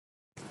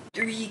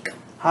3, go.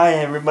 Hi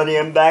everybody,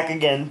 I'm back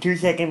again 2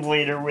 seconds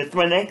later with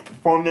my next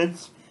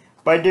performance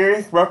by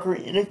Darius Rucker,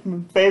 and it's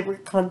my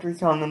favorite country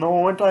song in the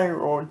whole entire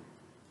world.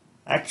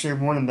 Actually,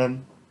 one of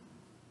them.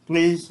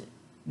 Please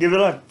give it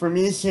up for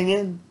me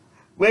singing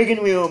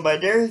Wagon Wheel by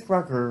Darius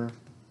Rucker.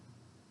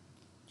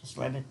 Just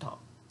let it talk.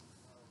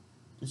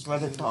 Just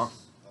let it talk.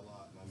 A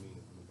lot, and I mean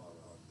it from the bottom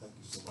of my heart. Thank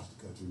you so much to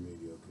Country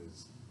Radio,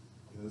 because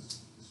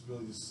it's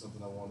really just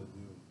something I want to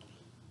do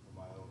for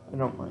my own. I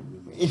don't mind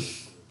really waiting.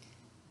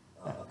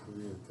 a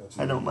career in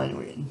country. I don't mind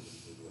waiting.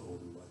 Maybe a whole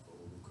new life, a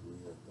whole new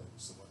career. Thank you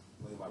so much for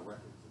playing my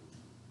record.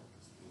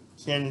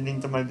 Say anything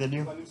to my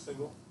video? My new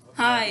single.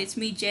 Hi, it's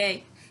me,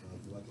 Jay. If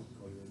you like it,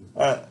 call your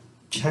name.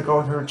 Check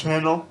out her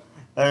channel,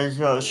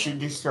 as she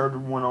just started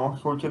one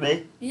also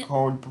today,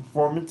 called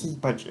Performances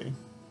by Jay.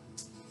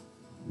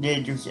 Yeah,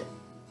 you said.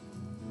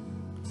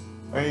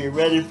 Are you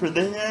ready for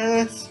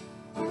this?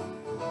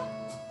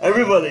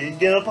 Everybody,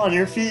 get up on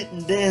your feet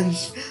and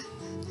dance.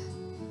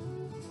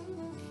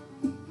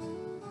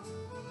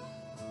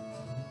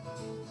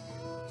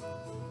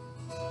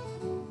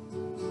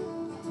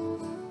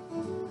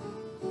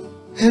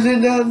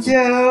 Heading down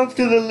south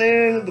to the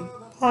land of the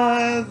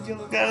pines, you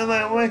look out of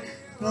my way,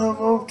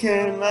 North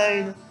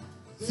Carolina.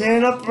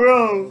 Stand up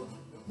road,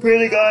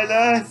 pretty guy,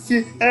 nice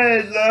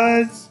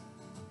headlights.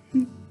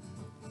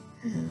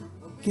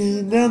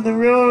 Getting down the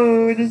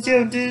road and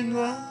jumping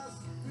lights.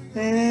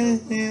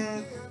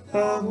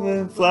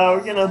 I'm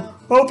flowers and I'm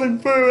hoping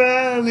for a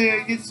rally.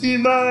 I can see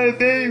my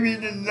baby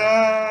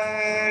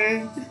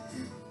tonight.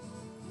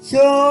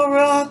 So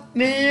rock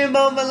me,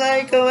 mama,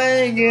 like a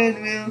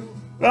wagon wheel.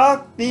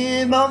 Rock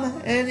me, mama,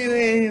 any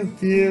way you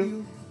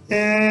feel.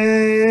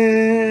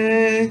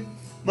 Hey,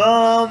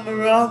 mama,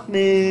 rock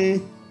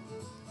me.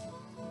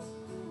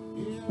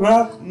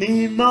 Rock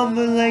me,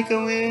 mama, like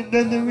a wind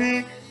on the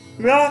rain.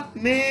 Rock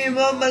me,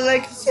 mama,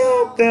 like a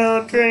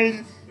southbound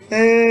train.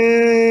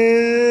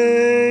 Hey,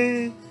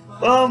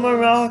 mama,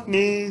 rock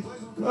me.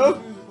 Oh.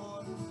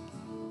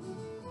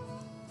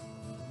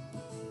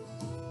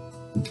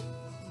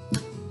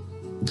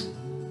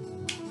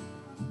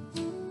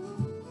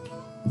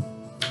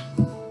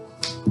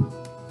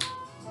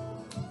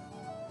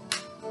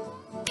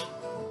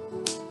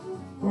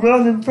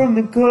 Running from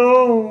the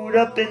cold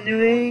up in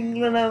New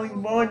England, I was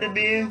born to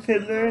be a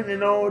fiddler and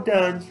an old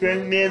town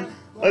string man.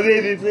 My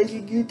baby plays a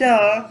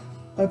guitar,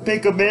 I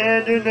pick a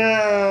banjo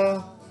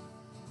now.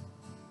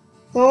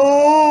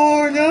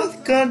 Oh, those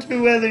country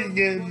weather's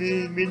gonna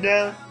beat me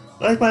down.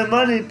 Lost my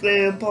money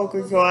playing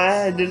poker, so I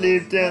had to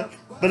leave town.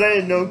 But I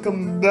didn't know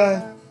coming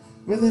back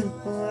with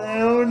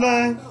my own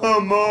life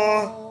or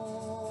more.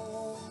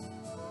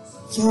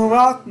 So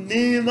rock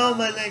me,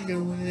 mama, like a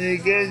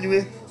wagon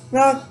wheel.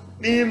 Rock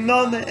me,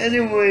 mama,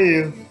 anyway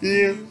you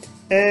feel.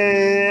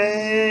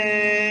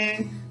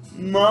 Hey,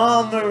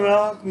 mama,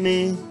 rock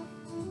me.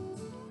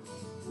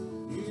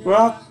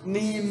 Rock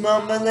me,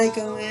 mama, like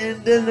a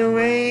wind in the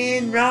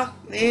rain. Rock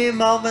me,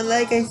 mama,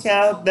 like a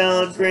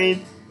southbound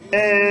train.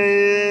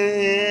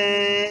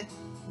 Hey,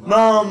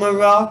 mama,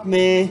 rock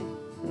me.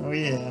 Oh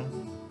yeah.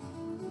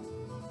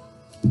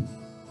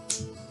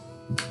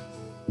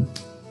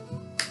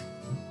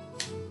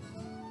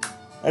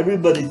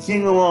 Everybody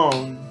sing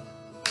along.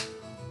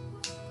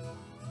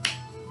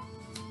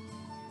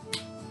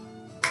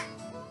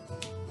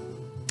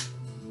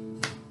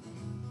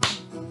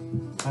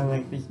 I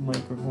like this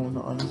microphone,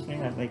 honestly,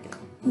 I like it.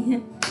 Yeah.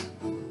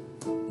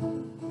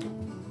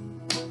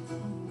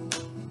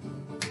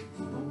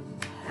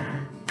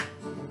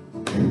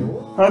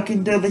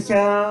 Hucking to the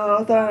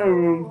south, I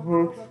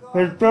room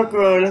for truck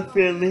road, I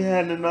Philly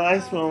had a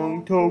nice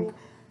long talk.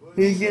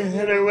 He can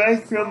head away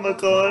from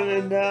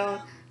McCall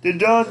down to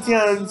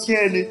Johnstown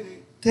City,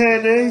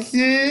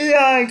 Tennessee.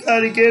 I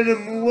gotta get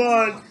him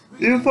one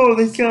before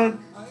the sun.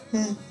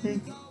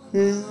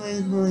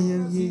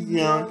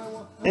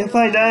 If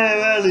I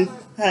die early,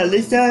 at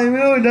least I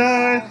will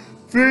die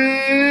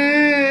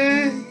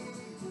free.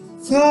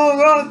 So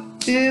rock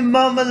me,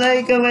 mama,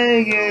 like a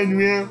wagon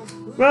wheel.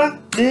 Rock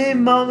me,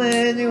 mama,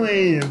 any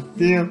way you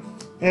feel.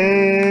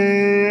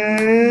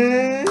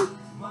 Hey,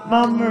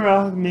 mama,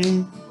 rock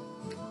me.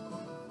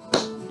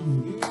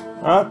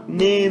 Rock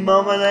me,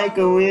 mama, like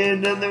a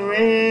wind in the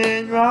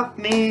rain. Rock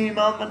me,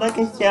 mama, like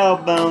a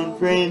southbound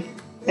train.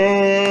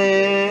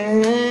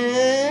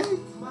 Hey,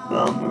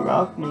 mama,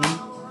 rock me.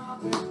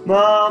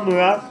 Mama,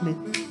 rock me.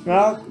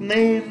 Rock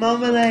me,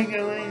 mama, like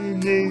a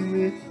wind in the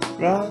rain.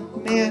 Rock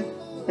me,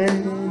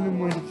 and I'm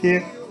gonna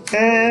feel.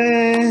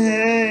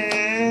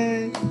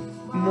 Hey,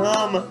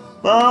 mama,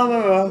 mama,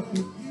 rock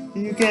me.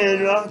 You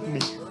can rock me.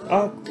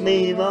 Rock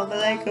me, mama,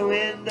 like a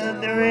wind in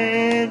the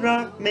rain.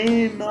 Rock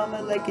me,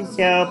 mama, like a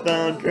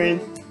southbound train.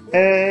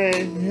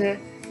 Hey, hey,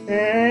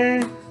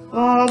 hey,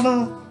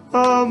 mama,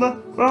 mama,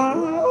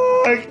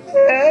 rock me.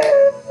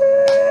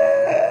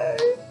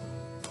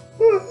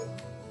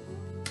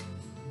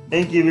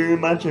 Thank you very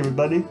much,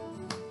 everybody.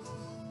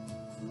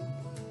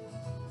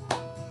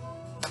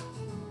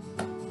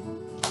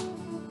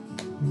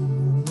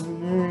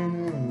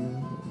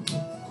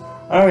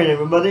 Alright,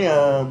 everybody,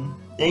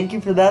 thank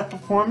you for that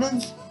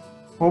performance.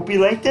 Hope you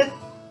liked it.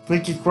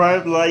 Please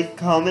subscribe, like,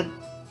 comment.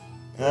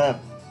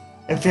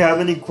 If you have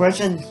any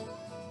questions,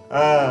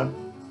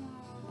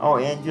 I'll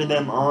answer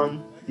them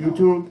on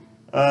YouTube.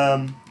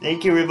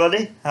 Thank you,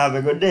 everybody. Have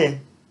a good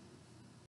day.